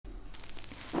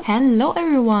Hello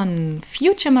everyone!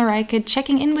 Future Marika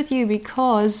checking in with you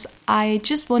because I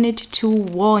just wanted to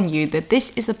warn you that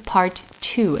this is a part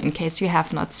 2 in case you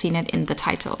have not seen it in the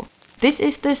title. This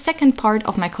is the second part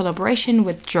of my collaboration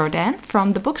with Jordanne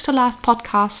from the Books to Last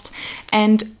podcast,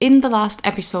 and in the last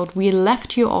episode we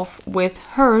left you off with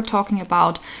her talking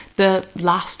about the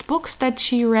last books that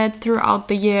she read throughout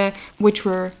the year, which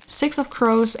were Six of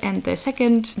Crows and the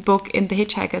second book in the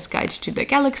Hitchhiker's Guide to the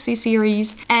Galaxy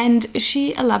series, and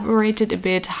she elaborated a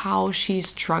bit how she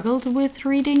struggled with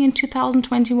reading in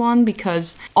 2021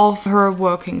 because of her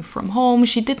working from home.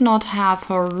 She did not have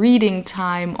her reading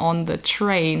time on the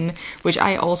train, which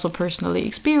I also personally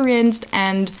experienced,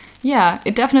 and yeah,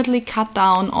 it definitely cut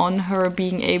down on her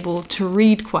being able to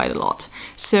read quite a lot.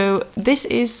 So this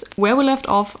is where we left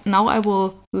off. Now I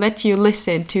will let you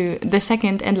listen to the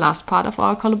second and last part of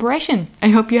our collaboration. I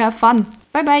hope you have fun.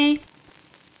 Bye bye!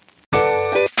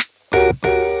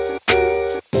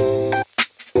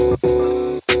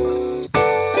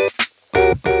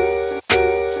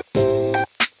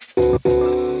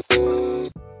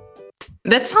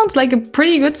 That sounds like a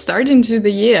pretty good start into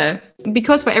the year.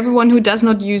 Because for everyone who does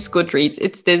not use Goodreads,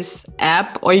 it's this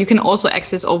app, or you can also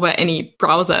access over any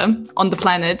browser on the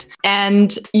planet.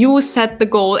 And you set the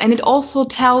goal, and it also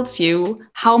tells you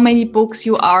how many books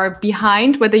you are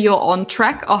behind, whether you're on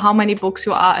track or how many books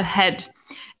you are ahead.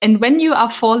 And when you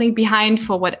are falling behind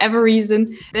for whatever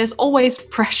reason, there's always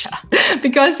pressure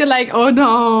because you're like, oh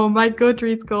no, my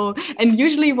Goodreads goal. And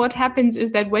usually what happens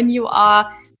is that when you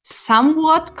are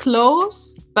somewhat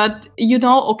close, but you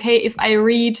know, okay, if I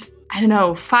read, I don't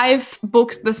know, 5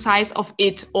 books the size of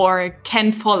It or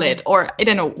Can Follett or I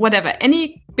don't know, whatever,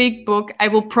 any big book, I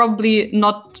will probably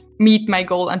not meet my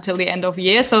goal until the end of the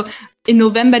year. So in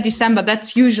November, December,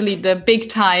 that's usually the big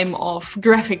time of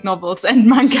graphic novels and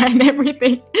manga and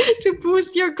everything to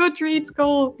boost your Goodreads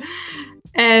goal.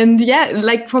 And yeah,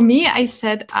 like for me, I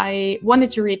said I wanted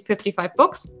to read 55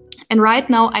 books. And right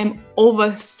now I'm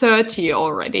over 30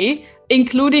 already,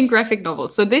 including graphic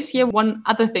novels. So this year, one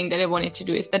other thing that I wanted to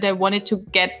do is that I wanted to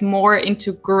get more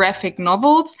into graphic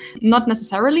novels, not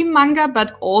necessarily manga,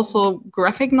 but also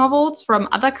graphic novels from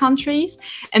other countries.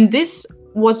 And this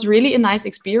was really a nice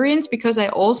experience because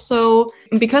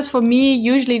for me,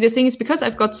 usually the thing is because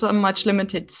I've got so much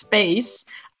limited space,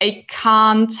 I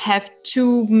can't have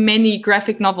too many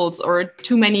graphic novels or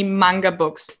too many manga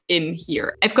books in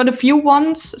here. I've got a few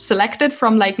ones selected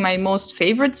from like my most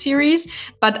favorite series,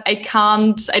 but I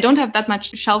don't have that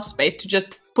much shelf space to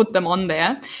just put them on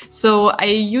there. So I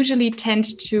usually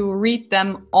tend to read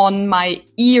them on my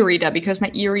e-reader because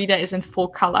my e-reader is in full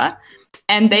color.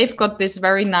 And they've got this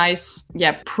very nice,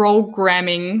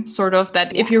 programming sort of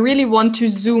that if you really want to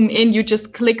zoom in, you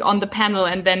just click on the panel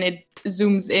and then it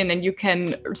zooms in and you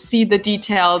can see the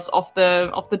details of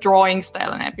the drawing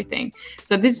style and everything.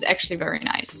 So this is actually very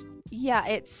nice. Yeah,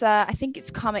 it's I think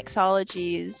it's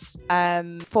Comixology's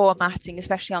formatting,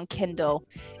 especially on Kindle.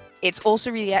 It's also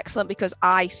really excellent because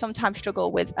I sometimes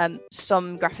struggle with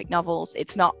some graphic novels.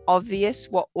 It's not obvious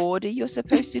what order you're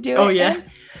supposed to do it in.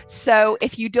 So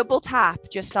if you double tap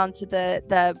just onto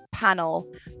the panel,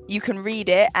 you can read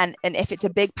it. And if it's a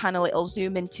big panel, it'll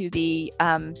zoom into the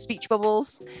speech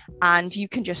bubbles. And you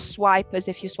can just swipe as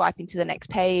if you're swiping to the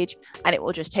next page. And it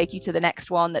will just take you to the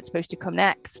next one that's supposed to come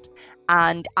next.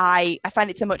 And I find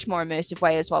it's a much more immersive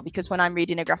way as well, because when I'm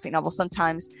reading a graphic novel,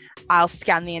 sometimes I'll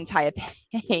scan the entire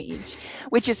page,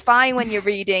 which is fine when you're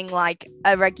reading like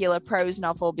a regular prose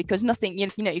novel, because nothing,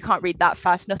 you know, you can't read that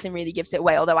fast. Nothing really gives it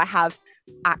away. Although I have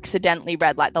accidentally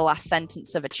read like the last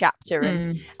sentence of a chapter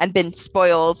and been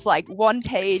spoiled like one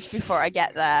page before I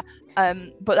get there.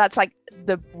 But that's like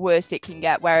the worst it can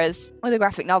get. Whereas with a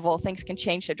graphic novel, things can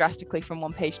change so drastically from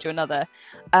one page to another.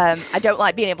 I don't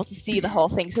like being able to see the whole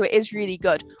thing, so it is really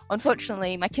good.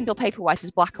 Unfortunately, my Kindle Paperwhite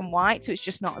is black and white, so it's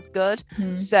just not as good.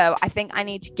 So I think I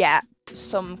need to get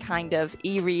some kind of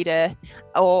e-reader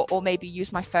or maybe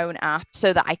use my phone app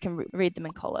so that I can read them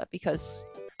in color, because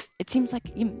it seems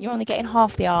like you're only getting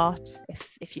half the art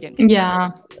if you don't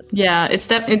get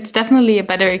it's definitely a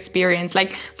better experience.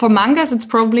 Like for mangas, it's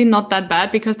probably not that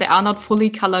bad because they are not fully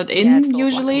colored in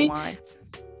usually,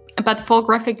 but for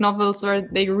graphic novels where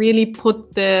they really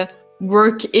put the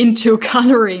work into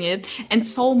coloring it, and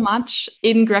so much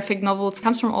in graphic novels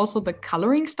comes from also the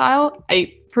coloring style,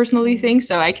 I personally think.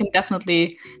 So I can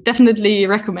definitely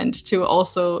recommend to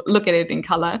also look at it in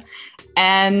color.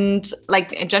 And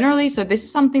like generally, so this is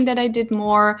something that I did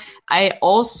more. I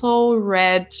also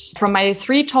read from my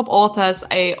 3 top authors,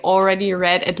 I already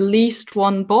read at least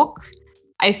one book.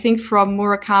 I think from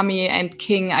Murakami and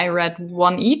King, I read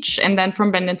one each. And then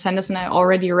from Brandon Sanderson, I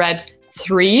already read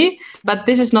 3, but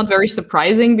this is not very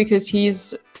surprising because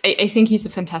I think he's a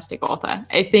fantastic author.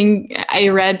 I think I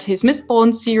read his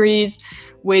Mistborn series,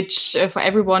 which for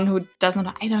everyone who doesn't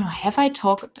know, I don't know, have I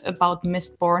talked about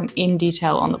Mistborn in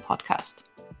detail on the podcast?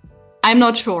 I'm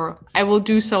not sure. I will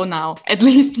do so now, at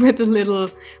least with a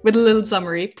little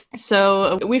summary.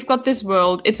 So we've got this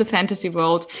world. It's a fantasy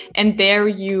world, and there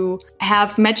you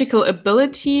have magical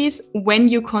abilities when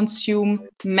you consume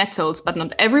metals, but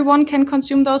not everyone can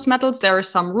consume those metals. There are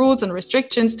some rules and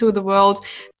restrictions to the world,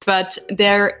 but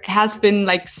there has been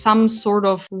like some sort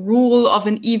of rule of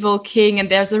an evil king, and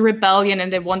there's a rebellion,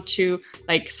 and they want to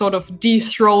like sort of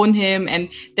dethrone him. And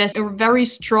there's a very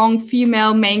strong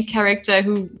female main character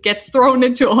who gets thrown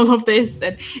into all of this,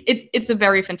 and it's a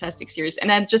very fantastic series,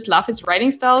 and I just love his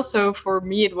writing style. So for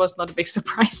me, it was not a big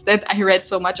surprise that I read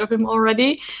so much of him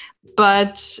already.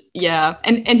 But yeah,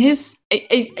 and his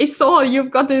I saw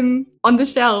you've got him on the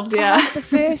shelves. Yeah, the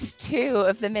first 2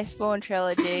 of the Mistborn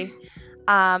trilogy.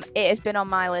 It has been on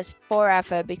my list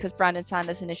forever because Brandon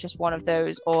Sanderson is just one of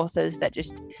those authors that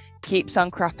just keeps on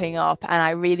cropping up, and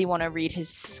I really want to read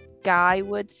his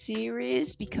Skyward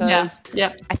series because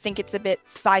I think it's a bit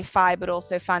sci-fi but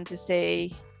also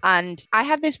fantasy. And I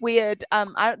have this weird I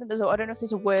don't know if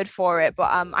there's a word for it,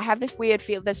 but I have this weird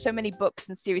feel. There's so many books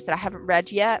and series that I haven't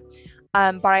read yet,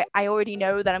 but I already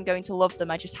know that I'm going to love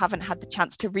them. I just haven't had the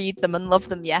chance to read them and love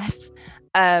them yet.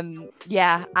 And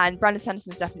Brandon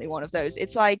Sanderson is definitely one of those.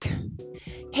 It's like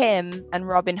him and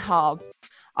Robin Hobb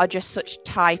are just such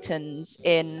titans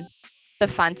in the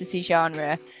fantasy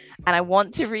genre, and I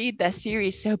want to read their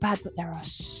series so bad, but there are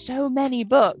so many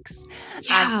books,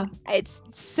 and it's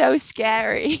so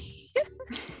scary.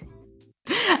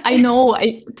 I know.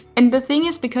 And the thing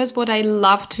is, because what I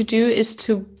love to do is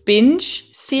to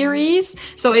binge series,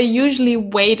 so I usually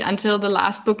wait until the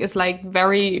last book is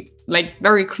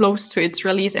very close to its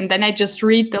release, and then I just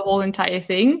read the whole entire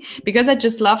thing, because I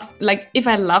just love, if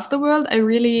I love the world, I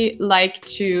really like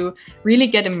to really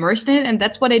get immersed in it. And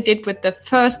that's what I did with the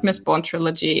first Mistborn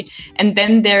trilogy. And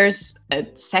then there's a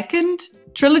second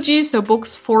trilogy, so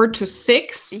books 4 to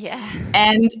 6,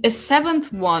 and a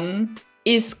 7th one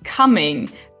is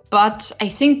coming. But I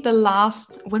think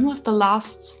when was the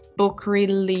last book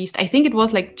released? I think it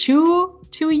was like two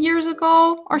years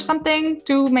ago or something,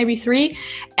 2, maybe 3.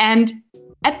 And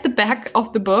at the back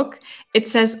of the book, it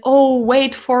says, oh,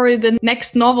 wait for the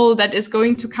next novel that is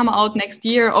going to come out next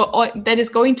year, or that is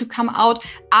going to come out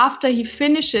after he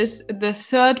finishes the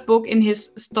 3rd book in his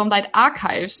Stormlight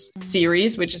Archives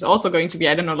series, which is also going to be,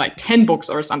 10 books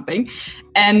or something.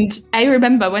 And I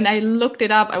remember when I looked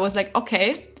it up, I was like,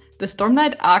 okay, the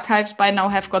Stormlight Archives by now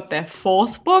have got their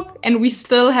 4th book, and we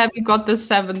still haven't got the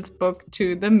 7th book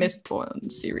to the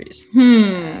Mistborn series.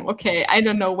 Okay, I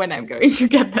don't know when I'm going to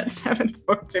get that 7th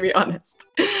book, to be honest.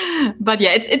 But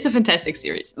yeah, it's a fantastic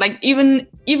series. Even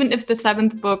if the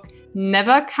 7th book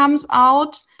never comes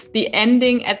out, the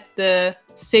ending at the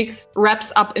 6th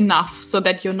wraps up enough so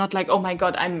that you're not like, oh my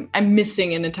god, I'm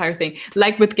missing an entire thing.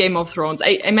 Like with Game of Thrones.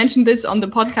 I mentioned this on the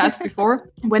podcast before.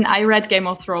 When I read Game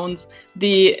of Thrones,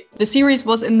 the series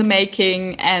was in the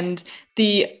making, and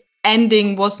the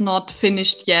ending was not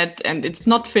finished yet, and it's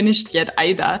not finished yet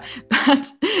either.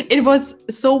 But it was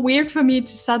so weird for me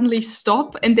to suddenly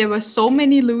stop, and there were so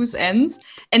many loose ends.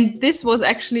 And this was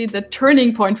actually the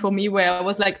turning point for me, where I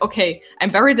was like, okay, I'm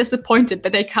very disappointed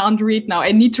that I can't read now.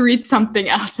 I need to read something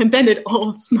else. And then it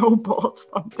all snowballed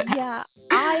from there. Yeah,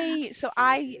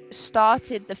 I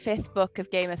started the 5th book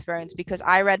of Game of Thrones because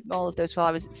I read all of those while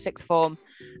I was at 6th form.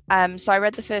 So I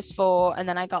read the first 4, and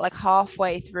then I got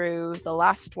halfway through the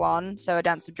last one, so A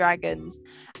Dance of Dragons,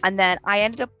 and then I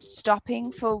ended up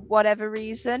stopping for whatever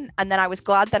reason, and then I was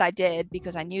glad that I did,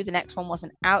 because I knew the next one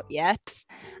wasn't out yet,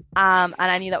 and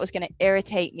I knew that was going to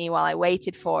irritate me while I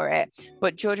waited for it.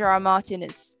 But George R.R. Martin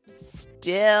is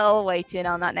still waiting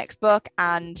on that next book,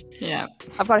 and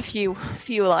I've got a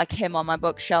few like him on my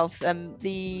bookshelf.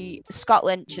 The Scott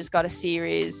Lynch has got a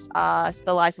series, The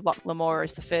Lies of Locke Lamora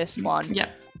is the first one.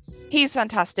 He's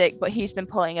fantastic, but he's been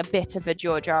pulling a bit of a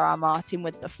George R.R. Martin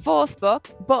with the 4th book.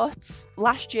 But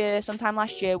sometime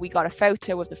last year, we got a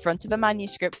photo of the front of a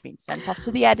manuscript being sent off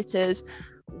to the editors.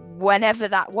 Whatever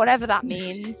that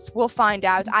means, we'll find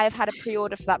out. I have had a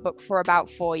pre-order for that book for about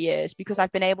 4 years, because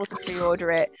I've been able to pre-order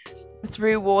it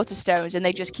through Waterstones, and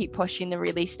they just keep pushing the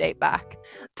release date back.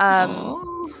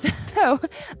 So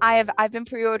I've been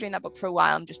pre-ordering that book for a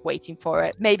while. I'm just waiting for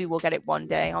it. Maybe we'll get it one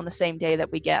day, on the same day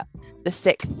that we get the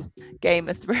 6th Game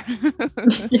of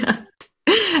Thrones. Yeah.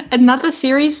 Another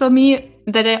series for me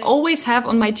that I always have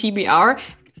on my TBR,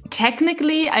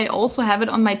 technically, I also have it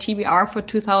on my TBR for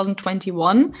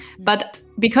 2021, but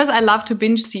because I love to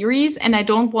binge series and I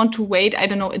don't want to wait, I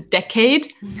don't know, a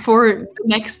decade for the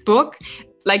next book,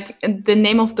 like The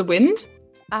Name of the Wind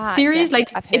series, yes, like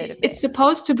I've heard of it's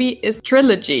supposed to be a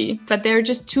trilogy, but there are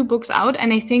just 2 books out,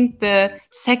 and I think the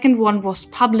second one was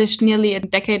published nearly a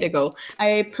decade ago.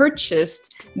 I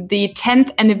purchased the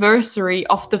 10th anniversary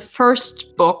of the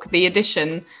first book, the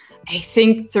edition, I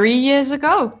think 3 years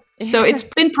ago. So it's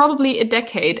been probably a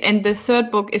decade, and the third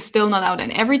book is still not out.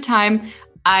 And every time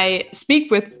I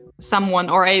speak with someone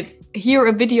or I hear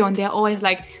a video, and they're always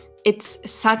like, it's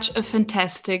such a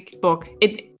fantastic book.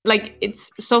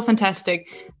 It's so fantastic,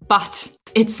 but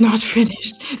it's not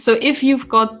finished. So if you've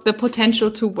got the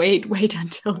potential to wait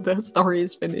until the story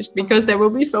is finished, because there will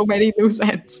be so many loose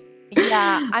ends.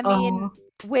 Yeah, I mean,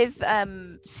 with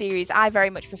series, I very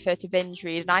much prefer to binge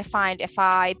read, and I find if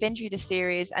I binge read a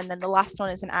series and then the last one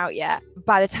isn't out yet,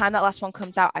 by the time that last one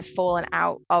comes out, I've fallen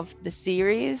out of the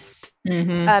series.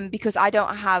 Because I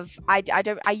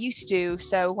used to.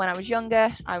 So when I was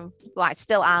younger, I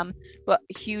still am, but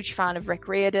a huge fan of Rick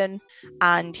Riordan,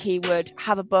 and he would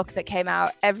have a book that came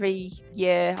out every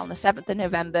year on the 7th of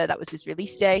November. That was his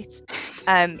release date.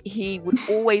 He would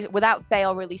always, without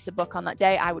fail, release a book on that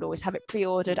day. I would always have it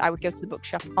pre-ordered. I would go to the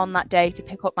bookshop on that day to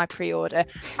pick up my pre-order.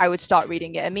 I would start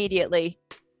reading it immediately,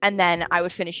 and then I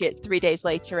would finish it 3 days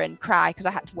later and cry because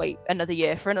I had to wait another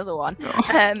year for another one.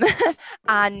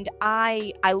 And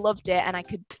I loved it, and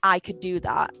I could do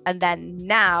that. And then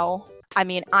now, I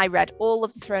mean, I read all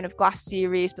of the Throne of Glass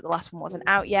series, but the last one wasn't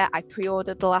out yet. I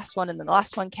pre-ordered the last one, and then the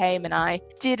last one came, and I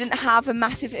didn't have a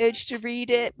massive urge to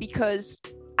read it because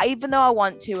even though I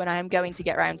want to, and I am going to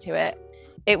get around to it,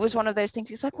 it was one of those things.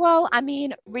 It's like, well, I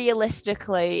mean,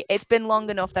 realistically, it's been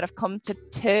long enough that I've come to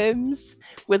terms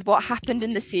with what happened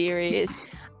in the series.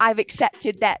 I've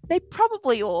accepted that they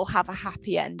probably all have a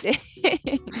happy ending.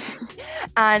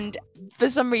 And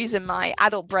for some reason, my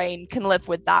adult brain can live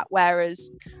with that. Whereas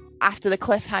after the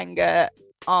cliffhanger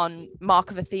on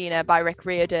Mark of Athena by Rick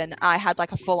Riordan, I had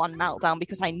like a full-on meltdown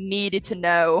because I needed to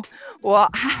know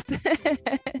what happened.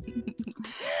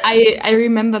 I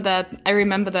remember that.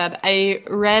 I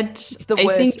read it's the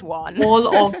worst one.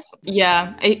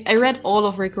 I read all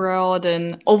of Rick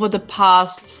Riordan over the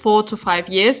past 4 to 5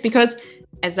 years because,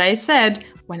 as I said,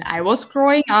 when I was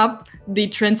growing up, the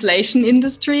translation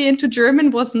industry into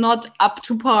German was not up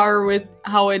to par with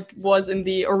how it was in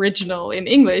the original in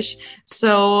English.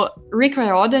 So Rick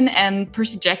Riordan and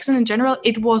Percy Jackson in general,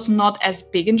 it was not as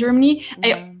big in Germany.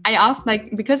 I asked,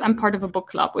 like, because I'm part of a book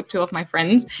club with 2 of my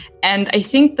friends, and I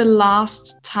think the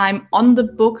last time on the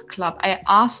book club, I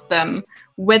asked them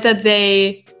whether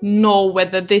they know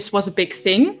whether this was a big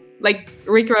thing, like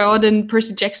Rick Riordan,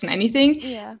 Percy Jackson, anything.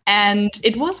 Yeah. And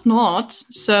it was not.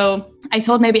 So I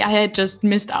thought maybe I had just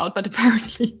missed out, but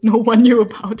apparently no one knew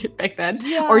about it back then,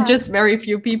 or just very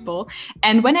few people.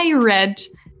 And when I read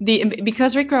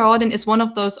because Rick Riordan is one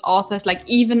of those authors, like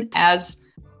even as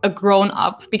a grown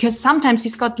up, because sometimes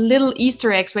he's got little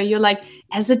Easter eggs where you're like,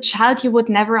 as a child, you would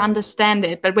never understand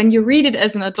it. But when you read it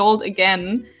as an adult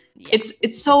again,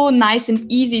 it's so nice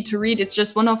and easy to read. It's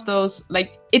just one of those,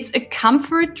 like, it's a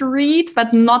comfort read,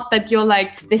 but not that you're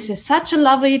like, this is such a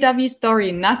lovey-dovey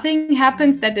story. Nothing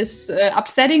happens that is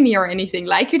upsetting me or anything.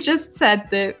 Like you just said,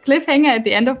 the cliffhanger at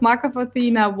the end of Mark of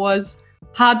Athena was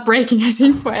heartbreaking, I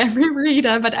think, for every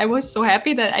reader, but I was so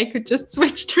happy that I could just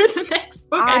switch to the next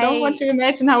book. I don't want to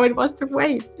imagine how it was to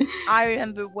wait. I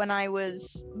remember when I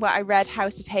read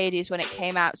House of Hades when it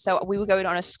came out. So we were going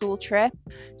on a school trip,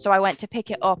 so I went to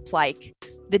pick it up like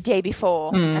the day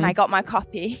before, and I got my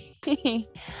copy.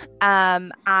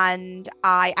 And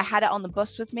I had it on the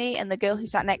bus with me, and the girl who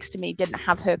sat next to me didn't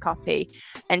have her copy,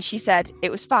 and she said it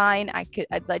was fine,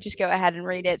 I'd just go ahead and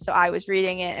read it. So I was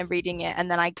reading it, and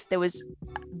then there was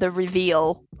the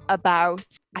reveal about,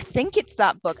 I think it's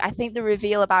that book, I think the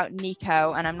reveal about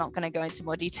Nico, and I'm not going to go into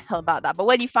more detail about that, but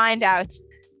when you find out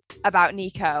about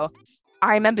Nico,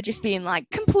 I remember just being like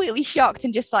completely shocked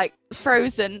and just like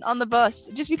frozen on the bus,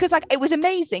 just because like it was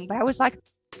amazing, but I was like,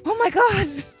 oh my god.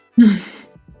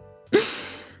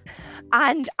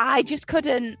 And I just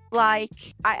couldn't, like,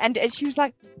 and she was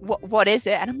like, what is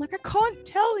it? And I'm like, I can't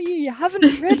tell you, you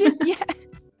haven't read it yet.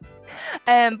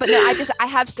 But no, I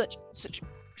have such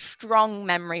strong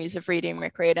memories of reading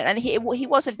Rick Riordan, and he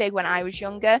wasn't big when I was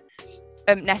younger,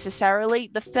 necessarily.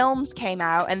 The films came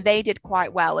out and they did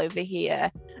quite well over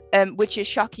here, which is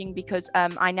shocking because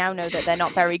I now know that they're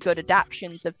not very good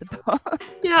adaptations of the book.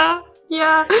 Yeah.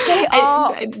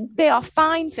 They are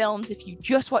fine films if you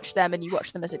just watch them and you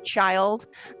watch them as a child.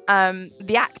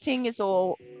 The acting is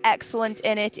all excellent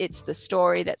in it. It's the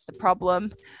story that's the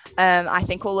problem. I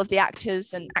think all of the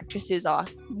actors and actresses are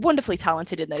wonderfully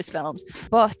talented in those films.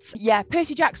 But yeah,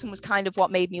 Percy Jackson was kind of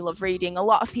what made me love reading. A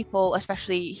lot of people,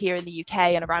 especially here in the UK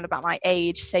and around about my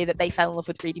age, say that they fell in love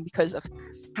with reading because of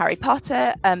Harry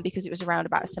Potter, because it was around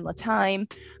about a similar time.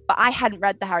 But I hadn't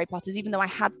read the Harry Potters, even though I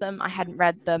had them, I hadn't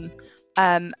read them.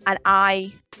 And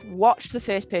I watched the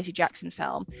first Percy Jackson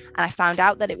film, and I found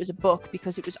out that it was a book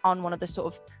because it was on one of the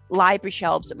sort of library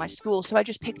shelves at my school. So I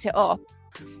just picked it up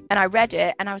and I read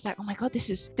it, and I was like, oh my God, this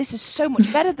is so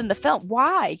much better than the film.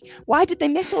 Why did they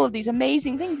miss all of these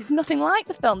amazing things? It's nothing like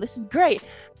the film. This is great.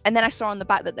 And then I saw on the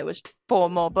back that there was 4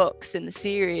 more books in the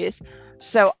series.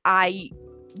 So I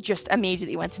just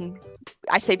immediately went and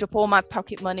I saved up all my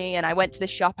pocket money, and I went to the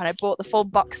shop and I bought the full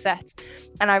box set,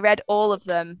 and I read all of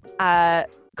them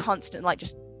constant, like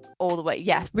just all the way,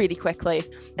 really quickly.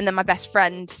 And then my best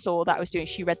friend saw that I was doing,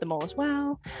 she read them all as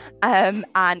well,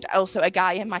 and also a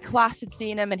guy in my class had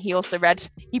seen them, and he also read,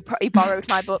 he borrowed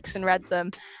my books and read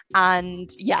them. And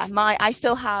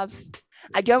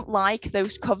I don't like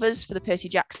those covers for the Percy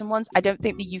Jackson ones. I don't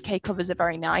think the UK covers are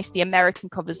very nice. The American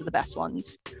covers are the best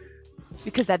ones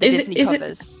because they're the Disney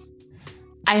covers.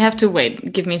 I have to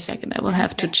wait. Give me a second. I will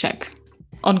have to check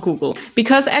on Google.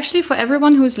 Because actually, for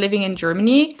everyone who's living in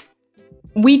Germany,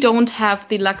 we don't have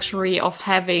the luxury of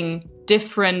having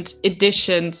different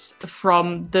editions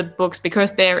from the books,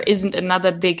 because there isn't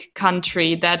another big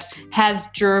country that has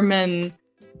German.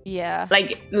 Yeah.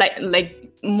 Like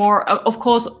more. Of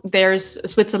course, there's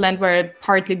Switzerland where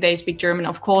partly they speak German.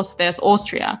 Of course, there's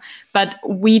Austria, but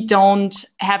we don't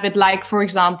have it like, for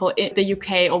example, in the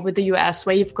UK or with the US,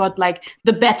 where you've got like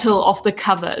the battle of the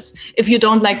covers. If you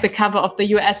don't like the cover of the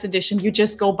US edition, you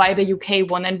just go buy the UK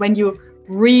one. And when you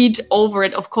read over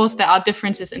it, of course, there are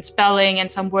differences in spelling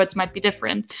and some words might be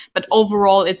different, but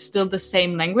overall, it's still the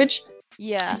same language.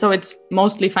 Yeah. So it's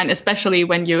mostly fine, especially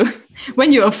when you're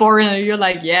a foreigner, you're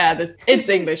like, it's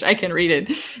English, I can read it.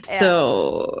 Yeah.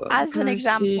 So as an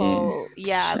example,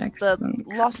 the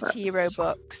Lost Hero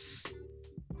books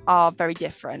are very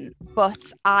different,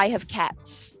 but I have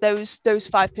kept those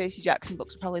 5 Percy Jackson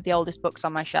books are probably the oldest books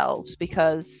on my shelves,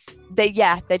 because they're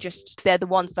the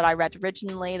ones that I read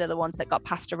originally. They're the ones that got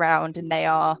passed around, and they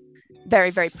are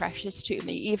very, very precious to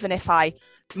me, even if I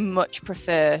much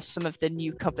prefer some of the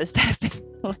new covers that have been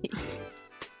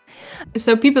released.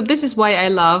 So people, this is why I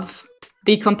love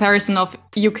the comparison of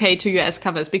UK to US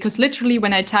covers, because literally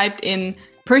when I typed in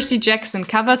Percy Jackson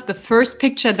covers, the first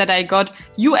picture that I got,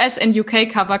 US and UK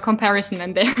cover comparison,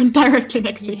 and they're directly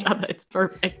next to each other. It's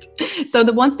perfect. So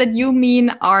the ones that you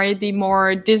mean are the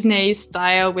more Disney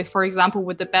style with, for example,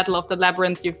 with the Battle of the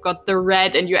Labyrinth, you've got the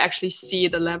red and you actually see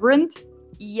the labyrinth.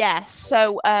 Yes.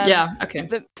 So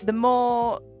the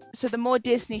more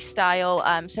Disney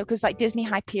style, so because like Disney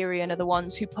Hyperion are the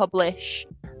ones who publish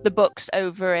the books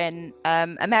over in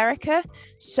America.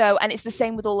 So, and it's the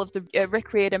same with all of the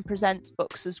Rick Riordan Presents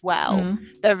books as well. Mm-hmm.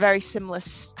 They're very similar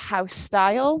house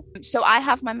style. So I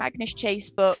have my Magnus Chase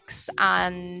books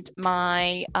and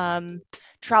my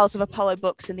Trials of Apollo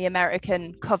books in the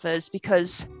American covers,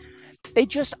 because they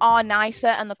just are nicer,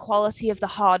 and the quality of the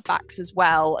hardbacks as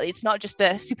well. It's not just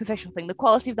a superficial thing. The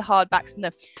quality of the hardbacks and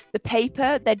the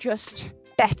paper, they're just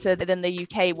better than the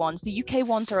UK ones. The UK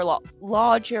ones are a lot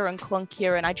larger and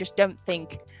clunkier, and I just don't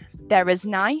think they're as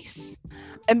nice.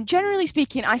 Generally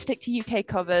speaking, I stick to UK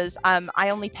covers.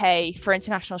 I only pay for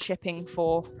international shipping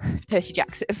for Percy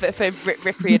Jackson, for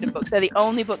Rick Riordan books. They're the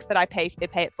only books that I pay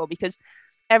it for, because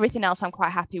everything else I'm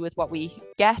quite happy with what we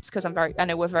get, because I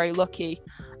know we're very lucky.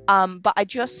 But I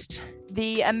just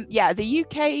the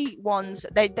UK ones,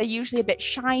 they're usually a bit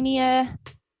shinier,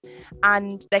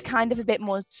 and they're kind of a bit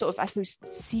more sort of, I suppose,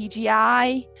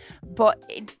 CGI, but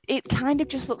it kind of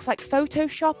just looks like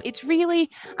Photoshop. It's really,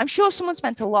 I'm sure someone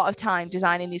spent a lot of time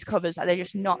designing these covers, and they're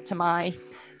just not to my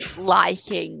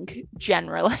liking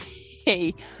generally.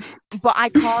 But I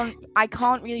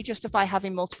can't really justify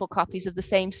having multiple copies of the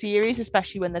same series,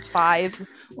 especially when there's 5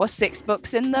 or 6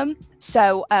 books in them.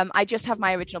 So I just have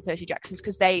my original Percy Jacksons,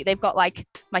 because they've got like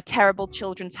my terrible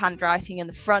children's handwriting in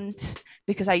the front,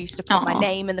 because I used to put my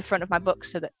name in the front of my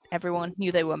books so that everyone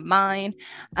knew they were mine.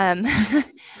 And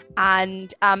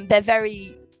they're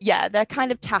very, they're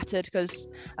kind of tattered because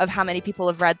of how many people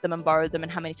have read them and borrowed them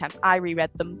and how many times I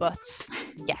reread them. But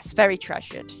yes, very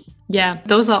treasured. Yeah,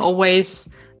 those are always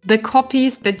the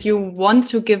copies that you want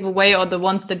to give away, or the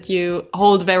ones that you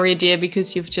hold very dear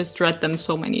because you've just read them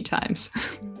so many times.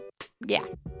 Yeah.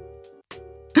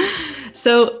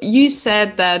 So you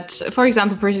said that, for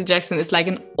example, Percy Jackson is like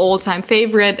an all-time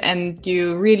favorite, and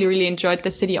you really, really enjoyed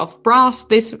The City of Brass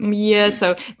this year.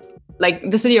 So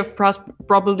like the City of Pros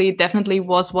probably definitely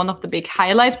was one of the big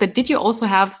highlights. But did you also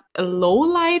have a low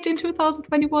light in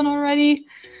 2021 already?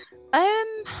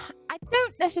 I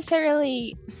don't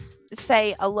necessarily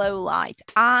say a low light.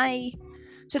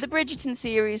 So the Bridgerton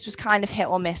series was kind of hit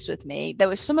or miss with me. There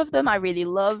were some of them I really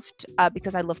loved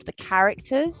because I loved the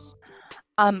characters.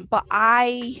 But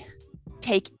I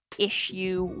take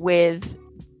issue with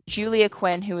Julia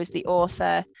Quinn, who is the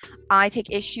author. I take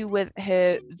issue with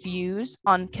her views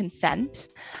on consent.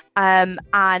 And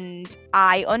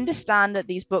I understand that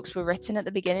these books were written at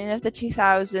the beginning of the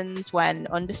 2000s when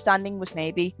understanding was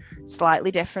maybe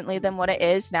slightly differently than what it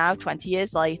is now, 20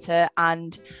 years later.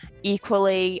 And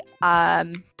equally,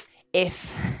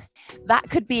 if that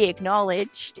could be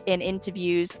acknowledged in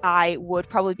interviews, I would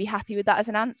probably be happy with that as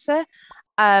an answer.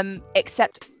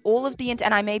 Except all of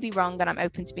and I may be wrong and I'm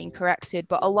open to being corrected,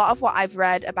 but a lot of what I've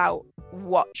read about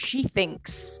what she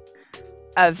thinks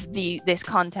of this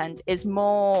content is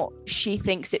more she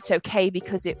thinks it's okay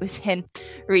because it was in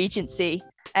Regency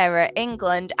era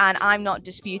England, and I'm not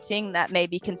disputing that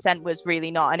maybe consent was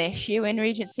really not an issue in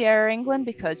Regency era England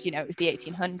because, you know, it was the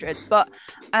 1800s, but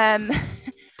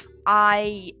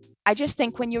I just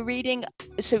think when you're reading,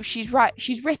 so she's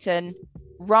written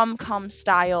rom-com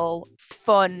style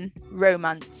fun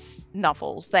romance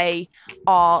novels. They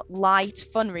are light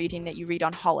fun reading that you read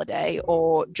on holiday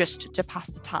or just to pass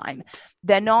the time.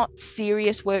 They're not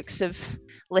serious works of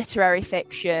literary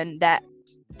fiction that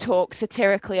talk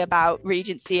satirically about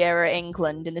Regency era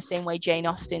England in the same way Jane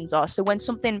Austen's are. So when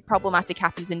something problematic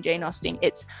happens in Jane Austen,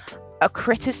 it's a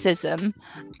criticism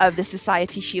of the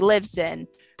society she lives in.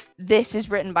 This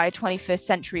is written by a 21st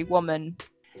century woman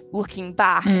looking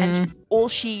back, and all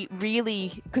she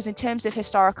really, because in terms of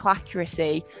historical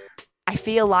accuracy, I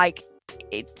feel like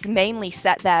it's mainly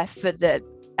set there for the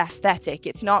aesthetic.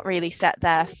 It's not really set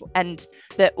there and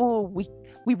that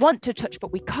we want to touch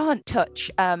but we can't touch.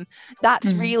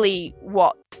 That's really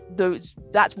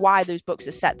that's why those books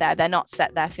are set there. They're not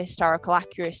set there for historical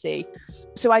accuracy.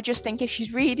 So I just think if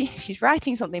she's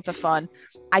writing something for fun,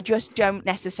 I just don't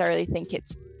necessarily think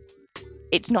it's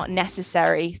not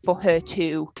necessary for her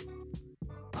to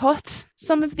put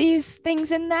some of these things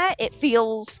in there. It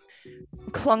feels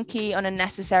clunky,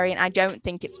 unnecessary, and I don't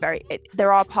think it's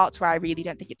there are parts where I really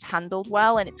don't think it's handled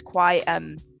well, and it's quite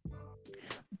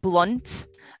blunt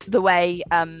the way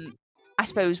I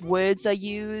suppose words are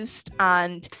used.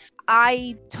 And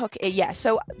I took it,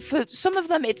 so for some of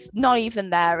them it's not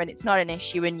even there and it's not an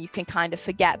issue and you can kind of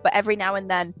forget, but every now and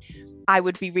then I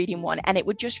would be reading one and it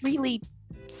would just really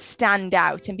stand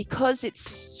out, and because it's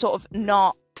sort of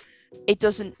not, it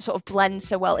doesn't sort of blend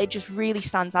so well, it just really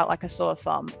stands out like a sore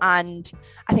thumb. And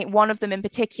I think one of them in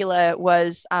particular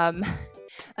was I'm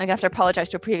gonna have to apologize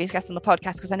to a previous guest on the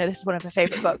podcast because I know this is one of her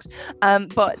favorite books,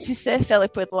 but To Sir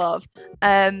Philip with Love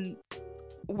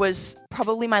was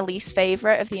probably my least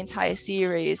favorite of the entire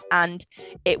series, and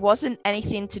it wasn't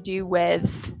anything to do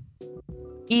with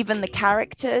even the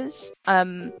characters.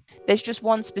 There's just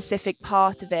one specific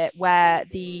part of it where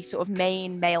the sort of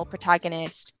main male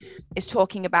protagonist is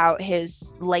talking about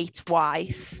his late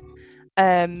wife,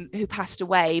 who passed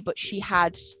away, but she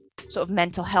had sort of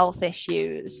mental health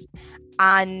issues.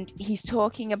 And he's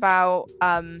talking about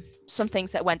some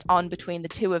things that went on between the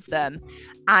two of them.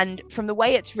 And from the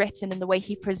way it's written and the way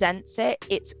he presents it,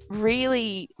 it's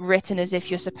really written as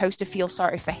if you're supposed to feel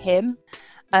sorry for him.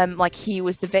 Like he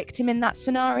was the victim in that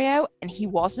scenario and he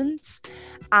wasn't.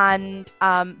 And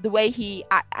the way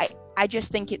I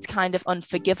just think it's kind of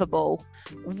unforgivable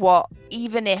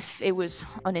even if it was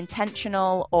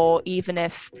unintentional or even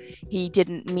if he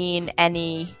didn't mean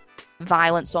any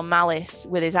violence or malice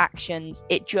with his actions,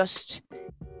 it just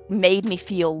made me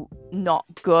feel not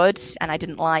good and I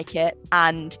didn't like it,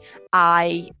 and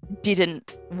I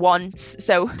didn't want,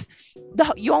 so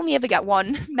you only ever get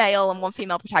one male and one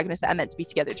female protagonist that are meant to be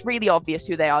together. It's really obvious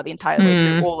who they are the entire way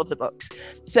through all of the books,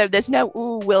 so there's no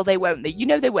ooh, will they, won't they, you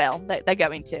know they will, they're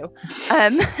going to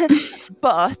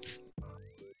but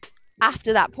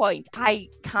after that point, I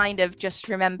kind of just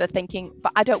remember thinking,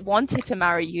 but I don't want her to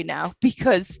marry you now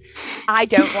because I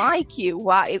don't like you.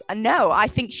 Why? No, I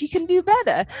think she can do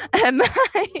better. And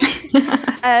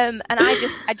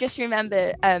I just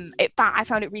remember I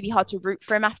found it really hard to root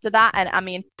for him after that. And I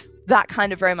mean, that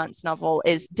kind of romance novel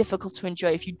is difficult to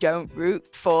enjoy if you don't root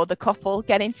for the couple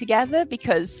getting together,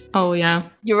 because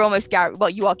you're almost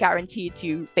you are guaranteed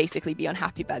to basically be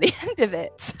unhappy by the end of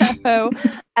it. So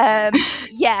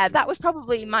that was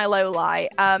probably my low light.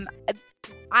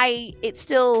 It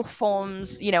still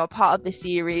forms, a part of the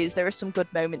series. There are some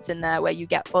good moments in there where you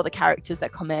get other characters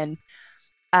that come in,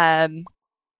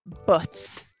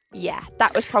 but yeah,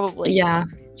 that was probably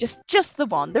just the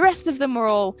one. The rest of them were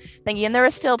all thingy, and there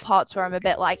are still parts where I'm a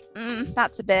bit like,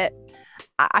 that's a bit.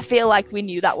 I feel like we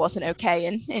knew that wasn't okay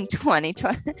in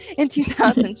 2020, in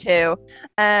 2002.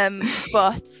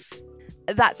 But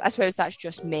I suppose that's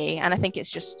just me, and I think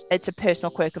it's a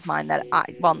personal quirk of mine that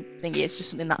one thing is just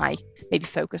something that I maybe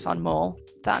focus on more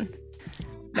than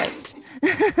most.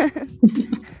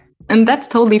 And that's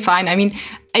totally fine. I mean,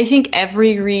 I think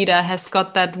every reader has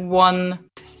got that one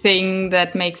thing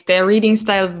that makes their reading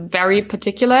style very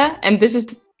particular. And this is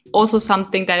also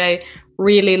something that I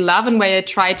really love, and where I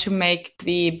try to make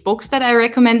the books that I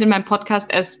recommend in my podcast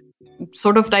as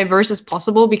sort of diverse as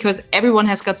possible, because everyone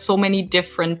has got so many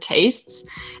different tastes.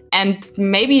 And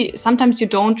maybe sometimes you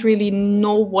don't really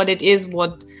know what it is,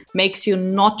 what makes you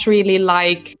not really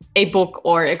like a book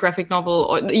or a graphic novel,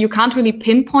 or you can't really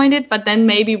pinpoint it. But then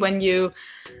maybe when you,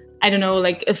 I don't know,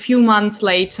 like a few months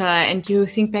later, and you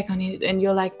think back on it and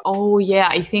you're like, oh yeah,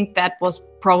 I think that was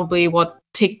probably what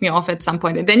ticked me off at some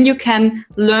point. And then you can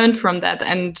learn from that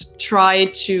and try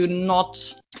to not,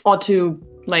 or to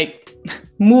like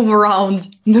move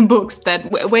around the books that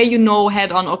where you know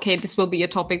head on, okay, this will be a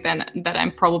topic then that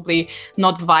I'm probably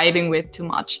not vibing with too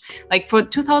much. Like for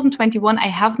 2021, I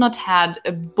have not had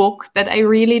a book that I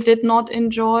really did not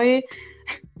enjoy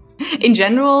in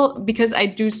general, because I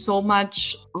do so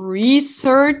much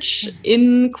research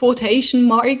in quotation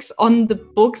marks on the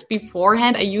books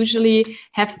beforehand. I usually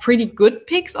have pretty good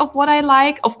picks of what I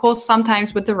like. Of course,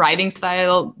 sometimes with the writing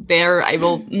style there, I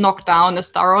will knock down a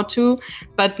star or two,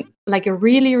 but like a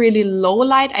really, really low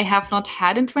light I have not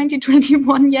had in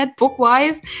 2021 yet,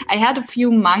 book-wise. I had a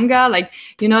few manga, like,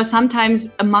 you know, sometimes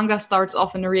a manga starts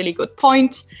off in a really good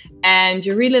point and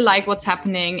you really like what's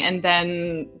happening, and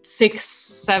then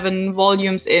 6-7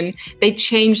 volumes in, they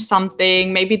change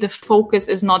something. Maybe the focus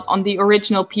is not on the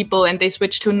original people and they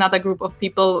switch to another group of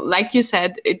people. Like you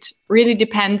said, it really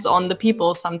depends on the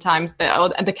people sometimes,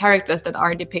 the characters that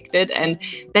are depicted. And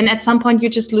then at some point you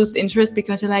just lose interest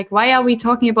because you're like, why are we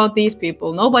talking about these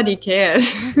people? Nobody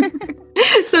cares.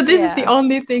 So this is the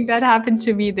only thing that happened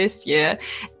to me this year.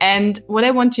 And what I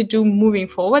want to do moving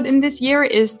forward in this year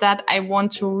is that I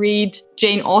want to read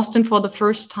Jane Austen for the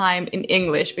first time in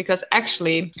English, because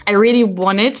actually I really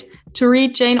wanted to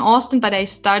read Jane Austen, but I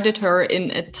started her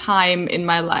in a time in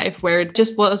my life where it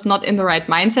just was not in the right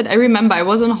mindset. I remember I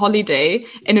was on holiday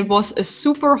and it was a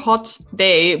super hot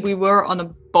day. We were on a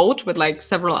boat with like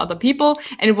several other people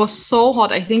and it was so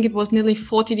hot. I think it was nearly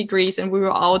 40 degrees and we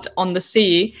were out on the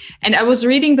sea, and I was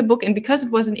reading the book, and because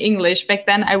it was in English back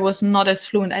then, I was not as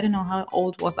fluent. I don't know, how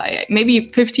old was I? Maybe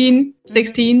 15,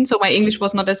 16. So my English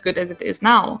was not as good as it is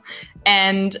now.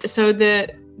 And so the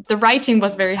writing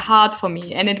was very hard for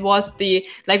me, and it was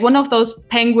one of those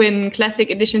Penguin classic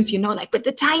editions, you know, like with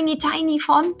the tiny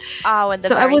font. Oh, and the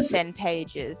very thin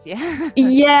pages.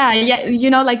 yeah, you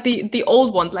know, like the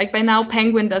old one. Like by now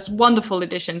Penguin does wonderful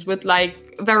editions with like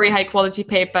very high quality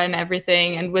paper and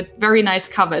everything, and with very nice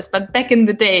covers. But back in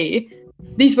the day,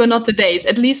 these were not the days,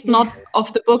 at least not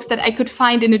of the books that I could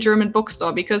find in a German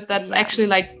bookstore, because that's actually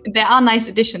like, there are nice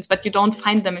editions, but you don't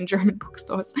find them in German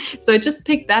bookstores. So I just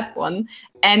picked that one,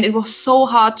 and it was so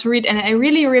hard to read. And I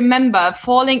really remember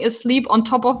falling asleep on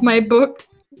top of my book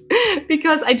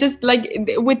because I just like,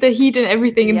 with the heat and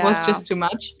everything, it was just too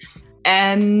much.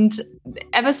 And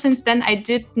ever since then, I've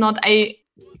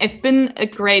been a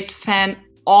great fan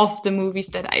of the movies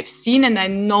that I've seen, and I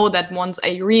know that once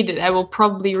I read it, I will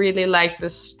probably really like the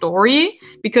story,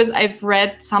 because I've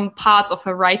read some parts of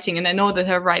her writing, and I know that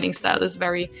her writing style is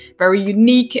very, very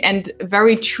unique and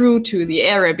very true to the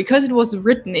era, because it was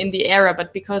written in the era,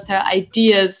 but because her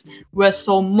ideas were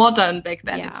so modern back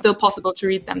then, it's still possible to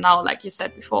read them now, like you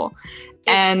said before.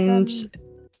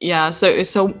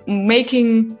 So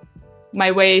making my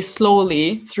way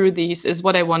slowly through these is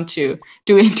what I want to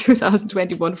do in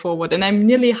 2021 forward. And I'm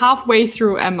nearly halfway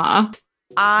through, Emma.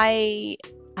 I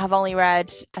have only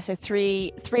read,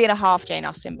 three and a half Jane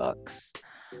Austen books,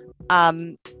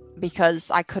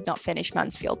 because I could not finish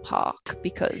Mansfield Park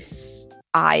because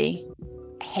I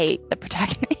hate the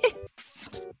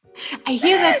protagonist. I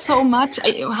hear that so much.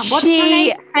 What's her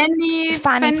name?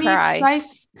 Fanny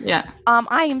Price. Yeah.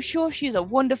 I am sure she's a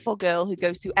wonderful girl who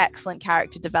goes through excellent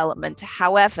character development.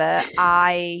 However,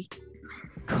 I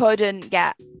couldn't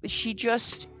get.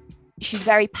 She's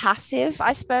very passive,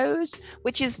 I suppose,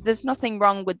 there's nothing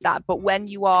wrong with that. But when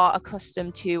you are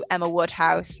accustomed to Emma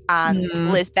Woodhouse and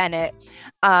Liz Bennet,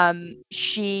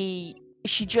 she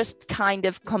just kind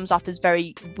of comes off as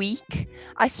very weak,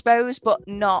 I suppose, but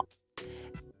not.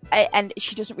 And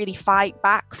she doesn't really fight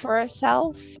back for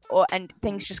herself, and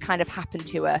things just kind of happen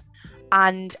to her.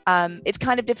 And it's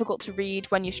kind of difficult to read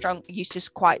when you're used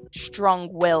to quite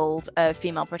strong-willed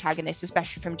female protagonists,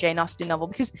 especially from Jane Austen novel,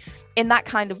 because in that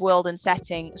kind of world and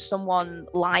setting, someone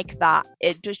like that,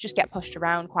 it does just get pushed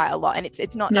around quite a lot, and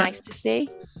it's not nice to see.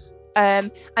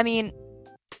 I mean,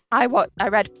 I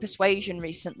read Persuasion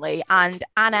recently, and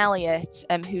Anne Elliot,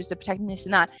 who's the protagonist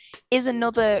in that, is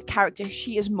another character.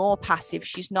 She is more passive.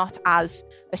 She's not as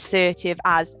assertive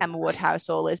as Emma Woodhouse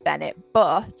or Liz Bennet,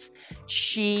 but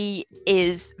she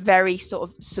is very sort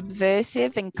of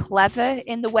subversive and clever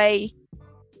in the way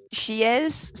she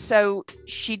is. So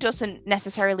she doesn't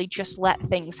necessarily just let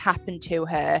things happen to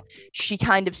her. She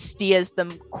kind of steers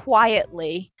them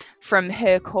quietly from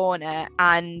her corner,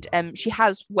 and she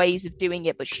has ways of doing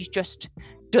it, but she just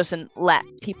doesn't let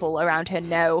people around her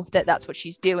know that that's what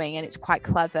she's doing, and it's quite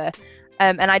clever.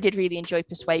 And I did really enjoy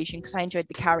Persuasion because I enjoyed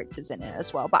the characters in it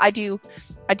as well. But I do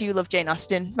love Jane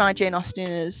Austen. My Jane Austen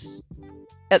is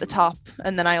at the top,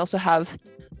 and then I also have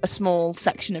a small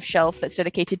section of shelf that's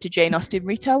dedicated to Jane Austen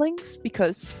retellings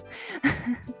because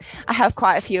I have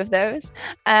quite a few of those.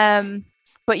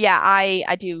 But yeah,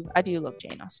 I do love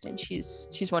Jane Austen.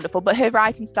 She's wonderful. But her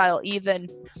writing style, even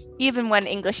when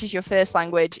English is your first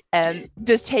language,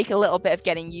 does take a little bit of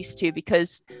getting used to,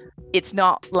 because it's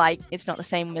not the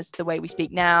same as the way we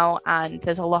speak now, and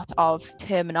there's a lot of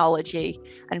terminology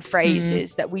and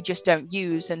phrases that we just don't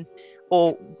use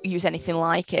or use anything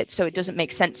like it, so it doesn't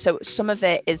make sense. So some of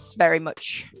it is very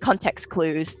much context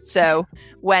clues. So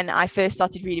when I first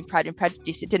started reading Pride and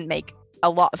Prejudice, it didn't make a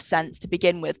lot of sense to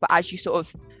begin with, but as you sort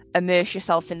of immerse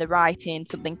yourself in the writing,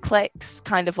 something clicks,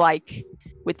 kind of like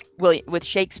with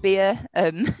Shakespeare.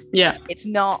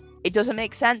 It doesn't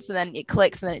make sense, and then it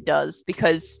clicks, and then it does,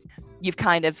 because you've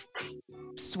kind of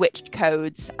switched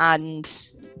codes, and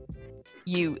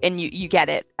you get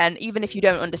it. And even if you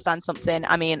don't understand something,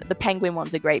 I mean, the Penguin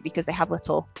ones are great because they have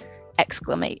little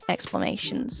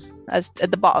exclamations as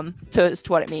at the bottom as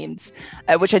to what it means,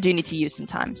 which I do need to use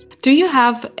sometimes. Do you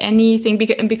have anything,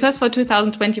 because for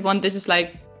 2021 this is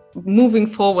like moving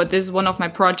forward, this is one of my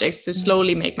projects to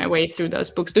slowly make my way through those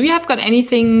books. Do you have got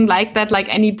anything like that, like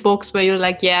any books where you're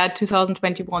like, yeah,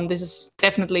 2021, this is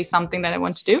definitely something that I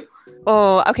want to do?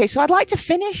 Oh, okay. So I'd like to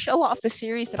finish a lot of the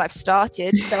series that I've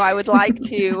started. So I would like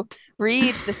to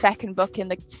read the second book in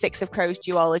the Six of Crows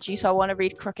duology. So I want to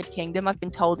read Crooked Kingdom. I've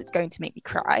been told it's going to make me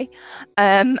cry.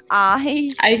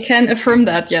 I can affirm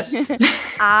that, yes.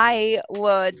 I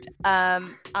would.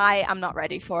 I am not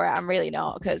ready for it. I'm really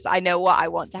not, because I know what I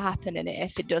want to happen in it.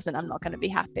 If it doesn't, I'm not going to be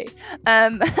happy.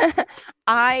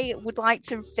 I would like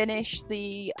to finish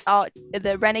the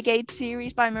Renegade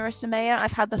series by Marissa Mayer.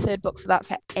 I've had the third book for that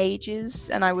for ages,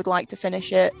 and I would like to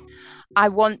finish it. I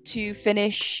want to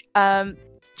finish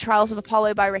Trials of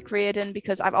Apollo by Rick Riordan,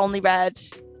 because I've only read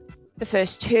the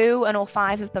first two, and all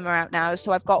 5 of them are out now,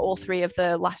 so I've got all 3 of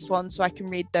the last ones, so I can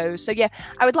read those. So yeah,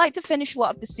 I would like to finish a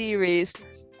lot of the series,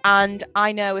 and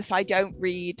I know if I don't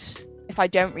read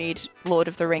Lord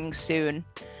of the Rings soon,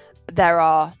 there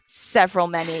are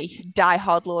many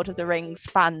diehard Lord of the Rings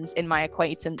fans in my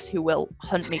acquaintance who will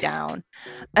hunt me down,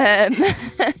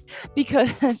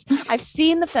 because I've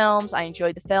seen the films. I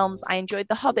enjoyed the films. I enjoyed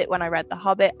The Hobbit when I read The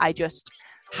Hobbit. I just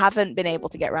haven't been able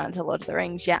to get around to Lord of the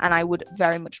Rings yet, and I would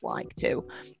very much like to.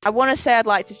 I want to say I'd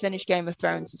like to finish Game of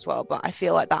Thrones as well, but I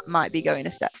feel like that might be going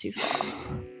a step too far.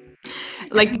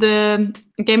 Like, the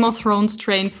Game of Thrones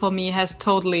train for me has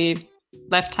totally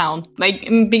left town, like,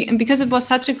 because it was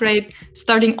such a great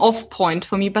starting off point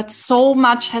for me, but so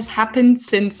much has happened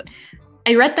since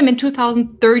I read them in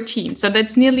 2013, so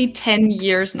that's nearly 10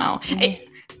 years now.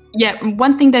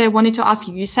 One thing that I wanted to ask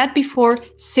you, you said before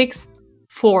sixth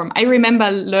form. I remember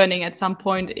learning at some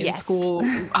point in school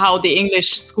how the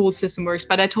English school system works,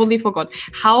 but I totally forgot.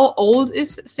 How old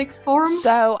is sixth form?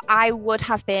 So I would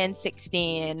have been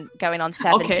 16 going on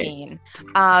 17.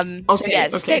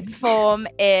 Sixth form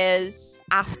is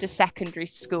after secondary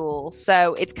school,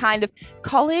 so it's kind of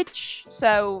college.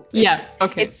 So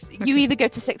you either go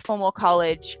to sixth form or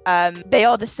college. They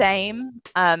are the same,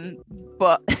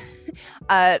 but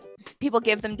people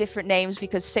give them different names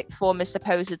because sixth form is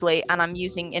supposedly, and I'm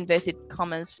using inverted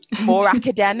commas, more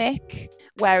academic,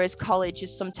 whereas college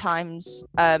is sometimes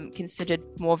considered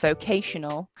more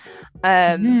vocational.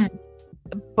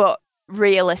 But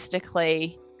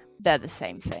realistically, they're the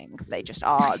same thing. They just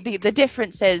are. The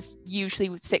difference is usually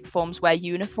with sixth forms wear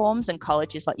uniforms, and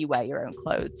colleges let you wear your own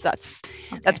clothes. That's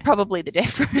probably the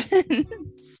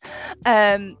difference.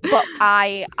 But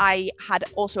I had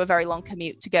also a very long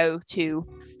commute to go to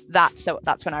that, so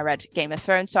that's when I read Game of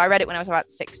Thrones. So I read it when I was about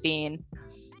 16,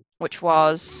 which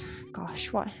was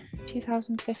gosh, what,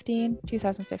 2015,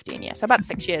 yeah, so about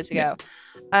 6 years ago.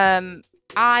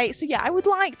 I would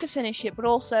like to finish it, but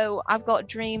also I've got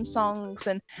Dream Songs,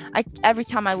 and every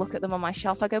time I look at them on my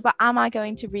shelf I go, but am I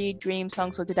going to read Dream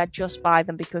Songs, or did I just buy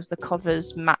them because the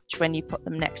covers match when you put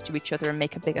them next to each other and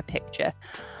make a bigger picture?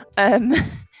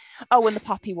 Oh, and the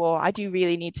Poppy War. I do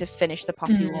really need to finish the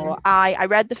Poppy War. I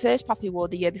read the first Poppy War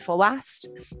the year before last.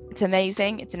 It's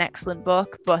amazing. It's an excellent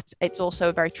book, but it's also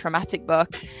a very traumatic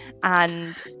book.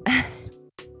 And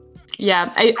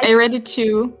yeah, I read it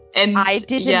too. And it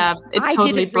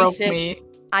totally broke me.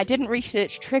 I didn't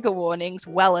research trigger warnings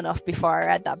well enough before I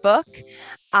read that book.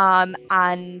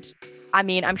 And I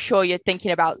mean, I'm sure you're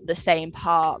thinking about the same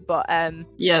part, but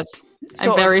yes.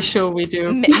 I'm very sure we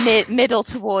do. Middle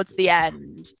towards the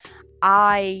end,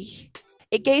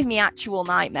 it gave me actual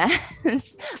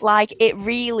nightmares. Like, it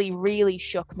really, really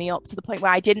shook me up to the point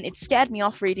where it scared me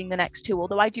off reading the next two,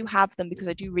 although I do have them because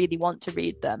I do really want to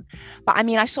read them. But I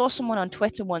mean, I saw someone on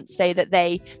Twitter once say that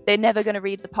they're never going to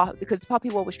read because the Poppy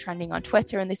War was trending on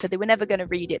Twitter, and they said they were never going to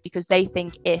read it because they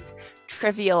think it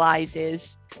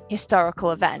trivializes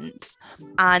historical events.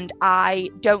 And I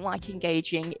don't like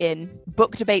engaging in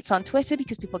book debates on Twitter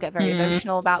because people get very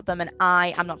emotional about them, and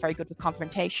I am not very good with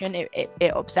confrontation. It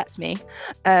upsets me.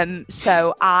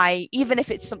 So even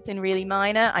if it's something really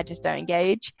minor, I just don't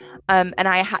engage. And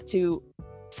I had to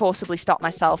forcibly stop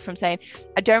myself from saying,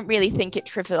 I don't really think it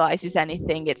trivializes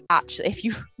anything. It's actually, if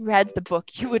you read the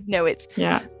book, you would know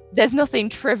there's nothing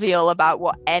trivial about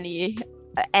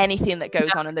anything that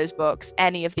goes on in those books,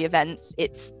 any of the events.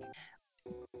 It's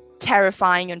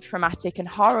terrifying and traumatic and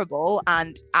horrible,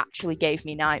 and actually gave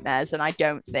me nightmares, and I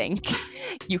don't think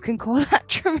you can call that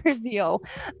trivial,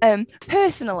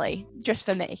 personally, just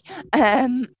for me.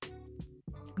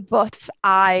 But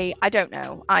I don't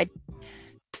know. I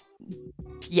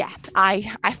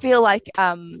feel like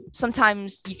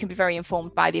sometimes you can be very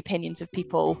informed by the opinions of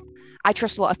people. I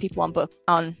trust a lot of people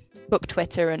on book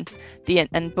Twitter and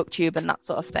BookTube and that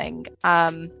sort of thing,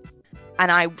 and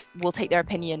I will take their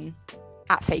opinion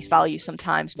at face value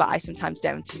sometimes, but I sometimes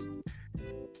don't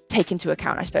take into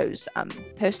account, I suppose,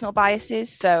 personal biases.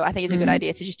 So I think it's a good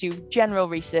idea to just do general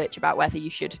research about whether you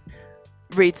should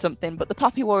read something. But the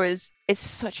Poppy War is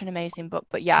such an amazing book.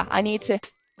 But yeah,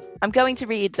 I'm going to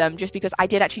read them, just because I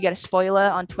did actually get a spoiler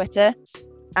on Twitter,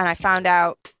 and I found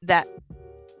out that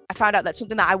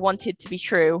something that I wanted to be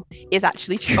true is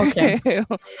actually true. Okay.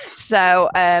 So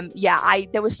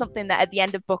there was something that at the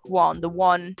end of book one, the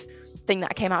one thing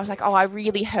that came out, I was like, oh, I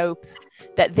really hope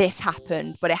that this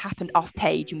happened, but it happened off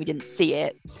page and we didn't see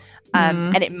it.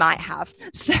 And it might have.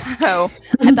 So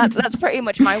that's pretty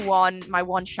much my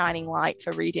one shining light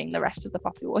for reading the rest of the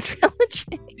Poppy War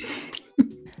trilogy.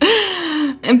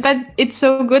 But it's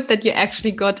so good that you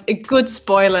actually got a good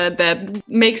spoiler that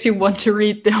makes you want to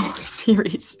read the whole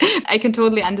series. I can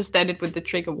totally understand it with the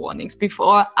trigger warnings.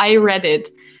 Before I read it,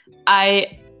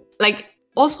 I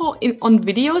also on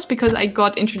videos, because I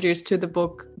got introduced to the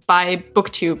book by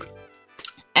BookTube.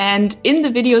 And in the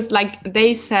videos,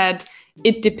 they said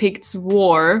it depicts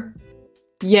war.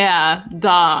 Yeah,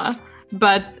 duh.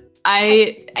 But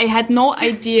I had no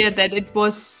idea that it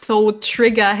was so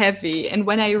trigger heavy. And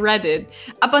when I read it,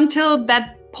 up until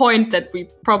that point that we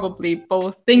probably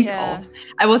both think of,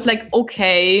 I was like,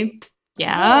 okay,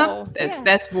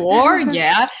 there's war,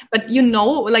 but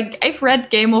I've read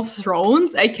Game of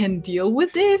Thrones, I can deal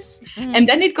with this. And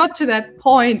then it got to that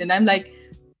point, and I'm like,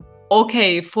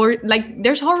 okay,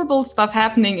 there's horrible stuff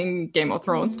happening in Game of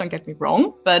Thrones, don't get me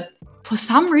wrong, but for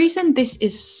some reason this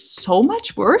is so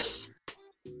much worse.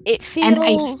 It feels, and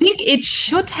I think it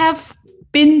should have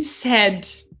been said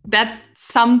that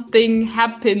something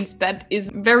happens that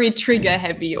is very trigger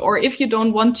heavy, or if you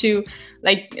don't want to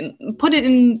put it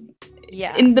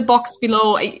in the box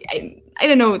below, I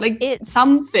don't know, it's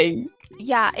something.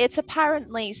 Yeah, it's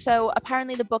apparently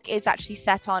the book is actually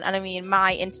set on, and I mean,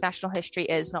 my international history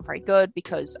is not very good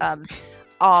because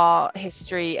our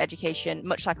history education,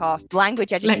 much like our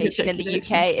language education in the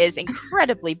UK, is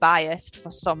incredibly biased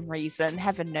for some reason.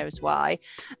 Heaven knows why.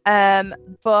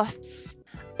 But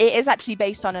it is actually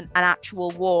based on an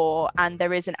actual war, and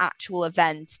there is an actual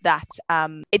event that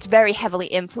it's very heavily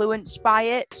influenced by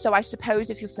it. So I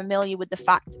suppose if you're familiar with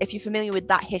that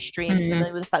history, and you're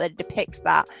familiar with the fact that it depicts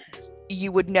that,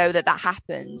 you would know that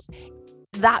happens.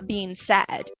 That being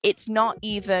said, it's not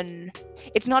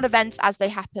events as they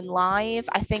happen live.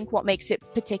 I think what makes it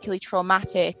particularly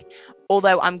traumatic,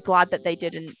 although I'm glad that they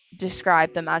didn't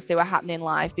describe them as they were happening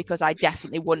live, because I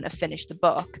definitely wouldn't have finished the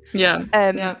book.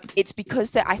 It's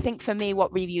because I think for me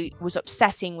what really was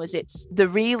upsetting was the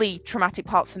really traumatic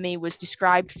part for me was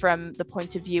described from the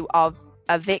point of view of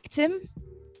a victim.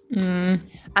 Mm.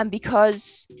 And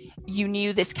because you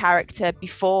knew this character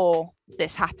before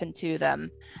this happened to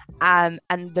them, and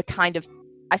the kind of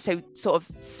sort of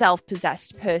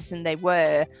self-possessed person they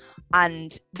were,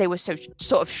 and they were so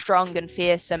sort of strong and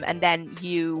fearsome, and then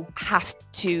you have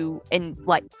to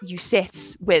you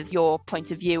sit with your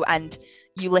point of view and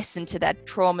you listen to their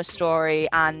trauma story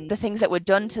and the things that were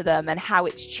done to them and how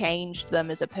it's changed them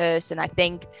as a person. I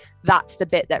think that's the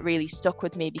bit that really stuck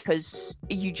with me, because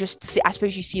you just see, I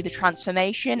suppose you see the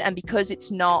transformation, and because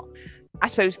it's not, I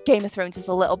suppose Game of Thrones is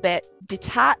a little bit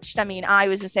detached. I mean, I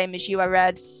was the same as you. I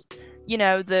read,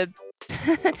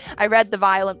 I read the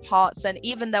violent parts, and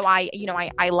even though I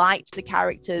liked the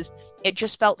characters, it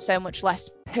just felt so much less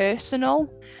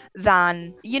personal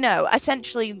than,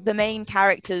 essentially the main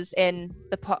characters in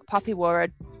the Poppy War are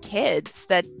kids.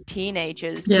 They're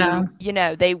teenagers who,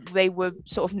 they were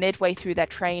sort of midway through their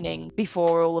training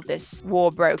before all of this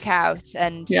war broke out,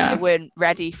 and they weren't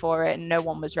ready for it, and no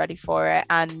one was ready for it.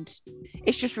 And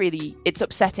it's just really, it's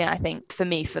upsetting, I think, for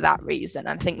me, for that reason.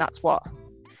 And I think that's what,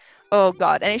 oh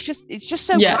God. And it's just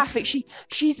so graphic.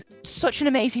 She's such an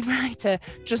amazing writer,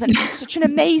 does such an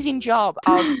amazing job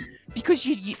of, because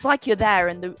it's like you're there,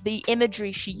 and the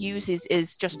imagery she uses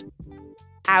is just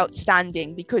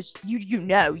outstanding, because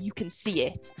you can see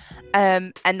it,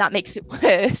 and that makes it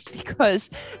worse because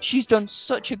she's done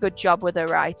such a good job with her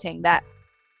writing that,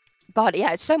 God,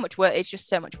 yeah, it's so much worse. It's just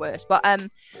so much worse. But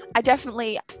I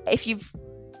definitely, if you've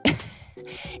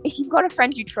got a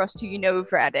friend you trust who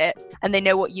have read it and they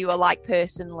know what you are like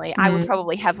personally, I would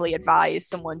probably heavily advise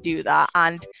someone do that.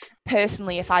 And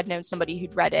personally, if I'd known somebody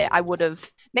who'd read it, I would have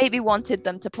maybe wanted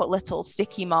them to put little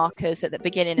sticky markers at the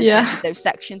beginning and end of those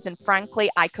sections. And frankly,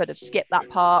 I could have skipped that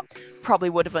part, probably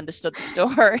would have understood the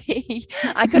story.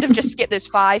 I could have just skipped those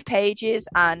 5 pages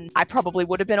and I probably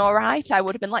would have been all right. I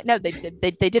would have been like, no, they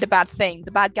did a bad thing.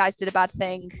 The bad guys did a bad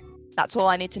thing. That's all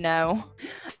I need to know.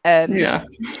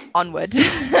 Onward.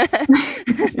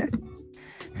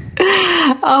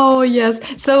 Oh, yes.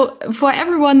 So for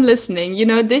everyone listening,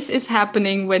 this is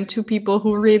happening when 2 people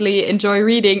who really enjoy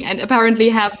reading and apparently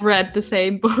have read the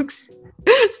same books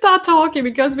start talking,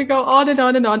 because we go on and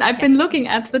on and on. I've been looking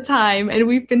at the time and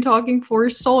we've been talking for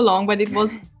so long, but it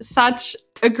was such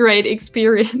a great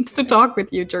experience to talk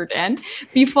with you, Jordanne.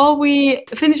 Before we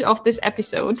finish off this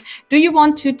episode, do you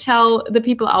want to tell the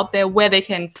people out there where they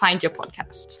can find your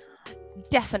podcast?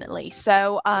 Definitely.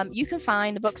 So you can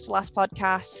find the Books to Last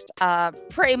podcast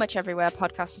pretty much everywhere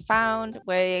podcasts are found.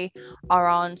 We are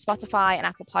on Spotify and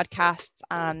Apple Podcasts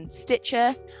and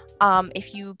Stitcher.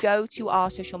 If you go to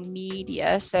our social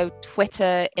media, so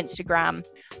Twitter, Instagram,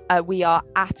 we are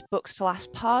at Books to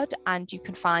Last Pod, and you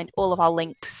can find all of our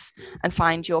links and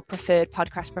find your preferred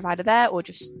podcast provider there, or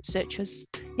just search us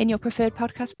in your preferred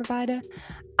podcast provider.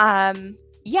 And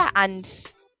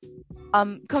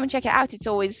come and check it out. It's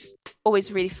always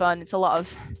really fun. It's a lot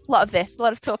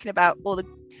of talking about all the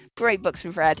great books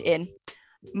we've read in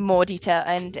more detail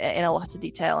and in a lot of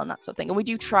detail and that sort of thing. And we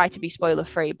do try to be spoiler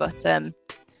free, but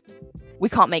we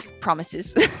can't make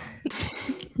promises.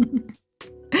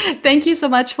 Thank you so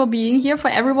much for being here. For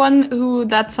everyone who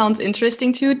that sounds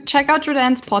interesting to, check out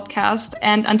Jordanne's podcast.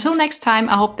 And until next time,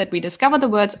 I hope that we discover the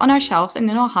words on our shelves and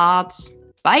in our hearts.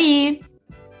 Bye.